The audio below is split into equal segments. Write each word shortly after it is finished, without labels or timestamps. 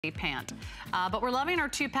pant. But we're loving our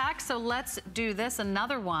 2-pack, so let's do this,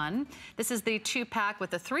 another one. This is the 2-pack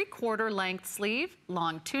with a 3/4 length sleeve,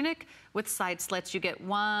 long tunic with side slits. You get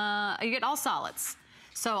all solids.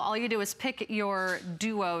 So all you do is pick your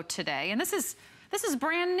duo today. And this is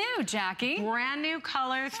brand new, Jackie. Brand new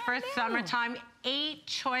colors for summertime. 8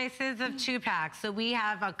 choices of 2-packs. So we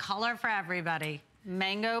have a color for everybody.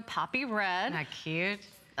 Mango Poppy Red. Isn't that cute?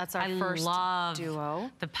 That's our first duo.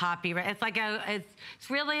 The poppy red. It's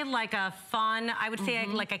really like a fun, I would say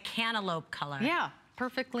like a cantaloupe color. Yeah,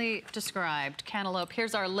 perfectly described. Cantaloupe.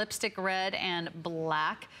 Here's our lipstick red and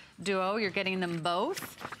black duo. You're getting them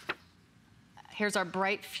both. Here's our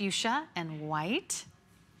bright fuchsia and white.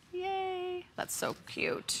 Yay, that's so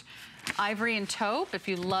cute. Ivory and taupe, if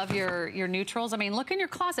you love your neutrals. I mean, look in your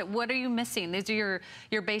closet. What are you missing? These are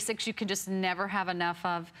your basics you can just never have enough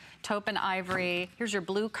of. Taupe and ivory. Here's your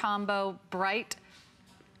blue combo, bright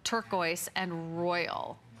turquoise and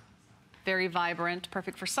royal. Very vibrant,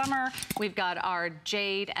 perfect for summer. We've got our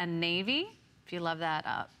jade and navy. If you love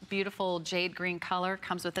that beautiful jade green color,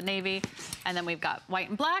 comes with the navy. And then we've got white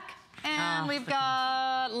and black. And we've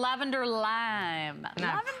got lavender lime. Isn't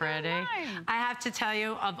that pretty? Lime. I have to tell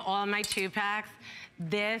you, of all my 2-packs,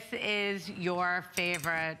 this is your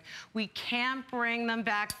favorite. We can't bring them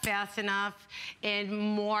back fast enough in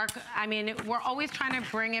more. I mean, we're always trying to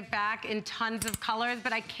bring it back in tons of colors,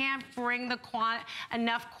 but I can't bring the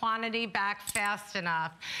enough quantity back fast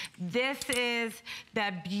enough. This is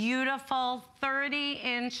that beautiful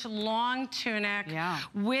 30-inch long tunic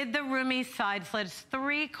with the roomy side slits,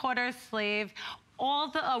 3/4 sleeve.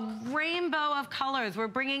 A rainbow of colors. We're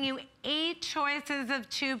bringing you 8 choices of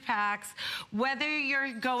 2-packs, whether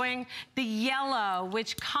you're going the yellow,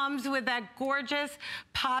 which comes with that gorgeous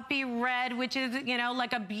poppy red, which is, you know,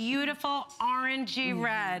 like a beautiful orangey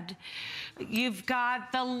red. You've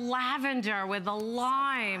got the lavender with the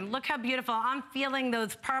lime. Look how beautiful. I'm feeling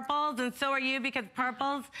those purples, and so are you, because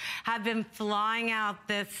purples have been flying out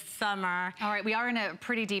this summer. All right, we are in a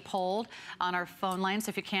pretty deep hold on our phone line, so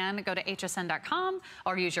if you can, go to hsn.com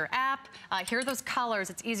or use your app. Here are those colors.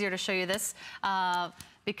 It's easier to show you this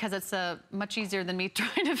because it's much easier than me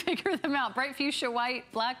trying to figure them out. Bright fuchsia white,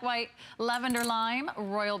 black white, lavender lime,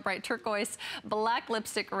 royal bright turquoise, black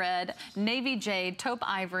lipstick red, navy jade, taupe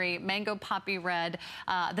ivory, mango poppy red.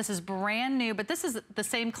 This is brand new, but this is the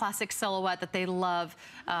same classic silhouette that they love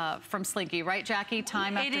from Slinky, right, Jackie?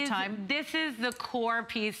 Time after time. This is the core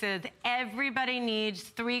pieces. Everybody needs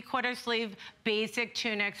 3/4 sleeve basic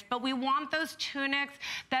tunics, but we want those tunics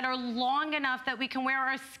that are long enough that we can wear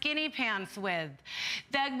our skinny pants with,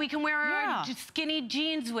 that we can wear our skinny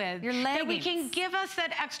jeans with, your leggings. that we can give us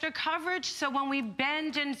that extra coverage so when we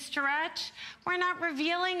bend and stretch, we're not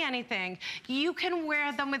revealing anything. You can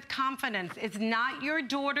wear them with confidence. It's not your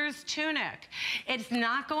daughter's tunic. It's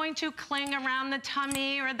not going to cling around the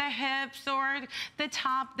tummy or the hips or the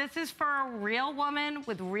top. This is for a real woman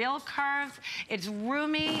with real curves. It's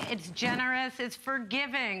roomy, it's generous, it's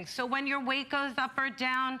forgiving. So when your weight goes up or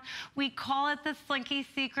down, we call it the Slinky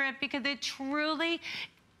secret because it truly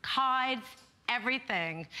hides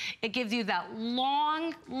everything. It gives you that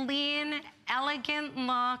long, lean, elegant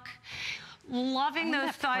look. Loving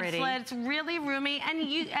those side slits, really roomy.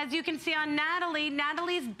 And as you can see on Natalie,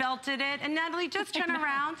 Natalie's belted it. And Natalie, just turn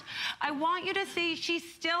around. I want you to see she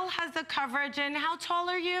still has the coverage. And how tall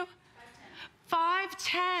are you?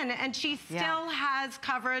 5'10", and she still has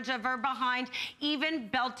coverage of her behind, even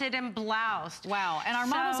belted and bloused. Wow, and our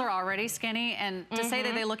models are already skinny, and to say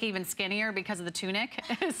that they look even skinnier because of the tunic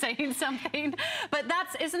is saying something. But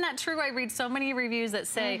isn't that true? I read so many reviews that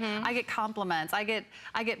say, I get compliments. I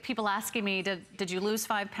get people asking me, did you lose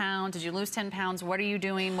 5 pounds? Did you lose 10 pounds? What are you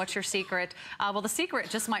doing? What's your secret? Well, the secret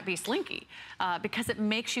just might be Slinky, because it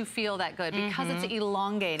makes you feel that good, because it's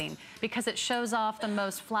elongating, because it shows off the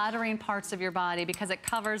most flattering parts of your body, because it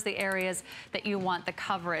covers the areas that you want the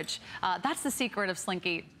coverage. That's the secret of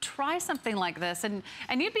Slinky. Try something like this, and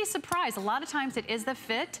you'd be surprised. A lot of times it is the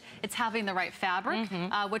fit, it's having the right fabric,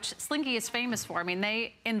 which Slinky is famous for. I mean,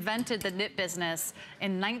 they invented the knit business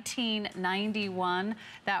in 1991.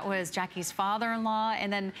 That was Jackie's father-in-law,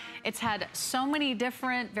 and then it's had so many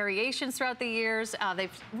different variations throughout the years.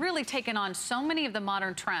 They've really taken on so many of the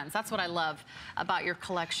modern trends. That's what I love about your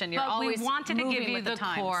collection. You're always we wanted to give you the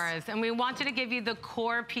times. cores, and we wanted to to give you the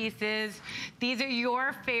core pieces. These are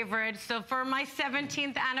your favorites. So for my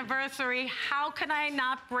 17th anniversary, how could I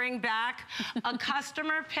not bring back a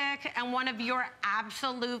customer pick and one of your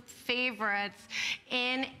absolute favorites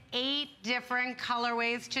in 8 different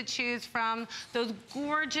colorways to choose from. Those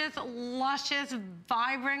gorgeous, luscious,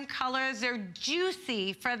 vibrant colors. They're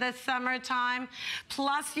juicy for the summertime.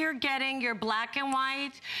 Plus you're getting your black and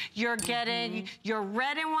white, you're getting your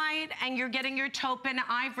red and white, and you're getting your taupe and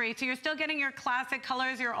ivory. So you're still getting your classic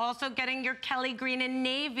colors. You're also getting your Kelly green and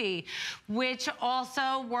navy, which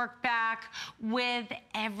also work back with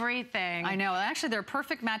everything. I know. Actually, they're a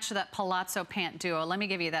perfect match to that palazzo pant duo. Let me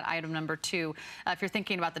give you that item number 2. If you're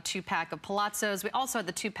thinking about the 2-pack of palazzos, we also had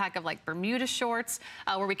the 2-pack of like Bermuda shorts,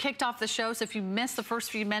 where we kicked off the show. So if you missed the first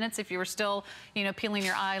few minutes, if you were still, you know, peeling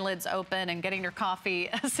your eyelids open and getting your coffee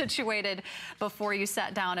situated before you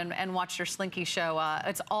sat down and watched your Slinky show,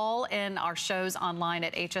 it's all in our shows online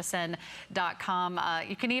at hsn.com.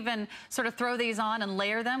 You can even sort of throw these on and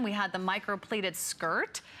layer them. We had the micro pleated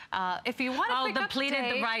skirt. If you want to pick the up pleated,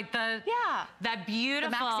 today, that beautiful,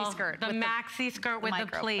 the maxi skirt, the maxi skirt with the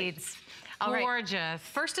pleats. Gorgeous. Right.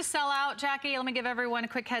 First to sell out, Jackie, let me give everyone a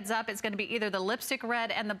quick heads up. It's going to be either the lipstick red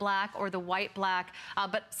and the black or the white black.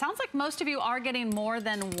 But sounds like most of you are getting more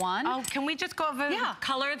than one. Oh, can we just go over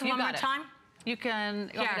colors one more time? You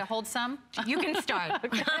can, you want me to hold some? You can start.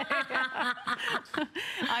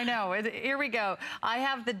 I know, here we go. I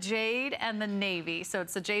have the jade and the navy. So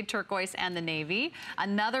it's the jade turquoise and the navy.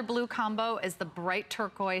 Another blue combo is the bright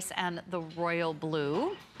turquoise and the royal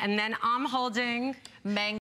blue. And then I'm holding mango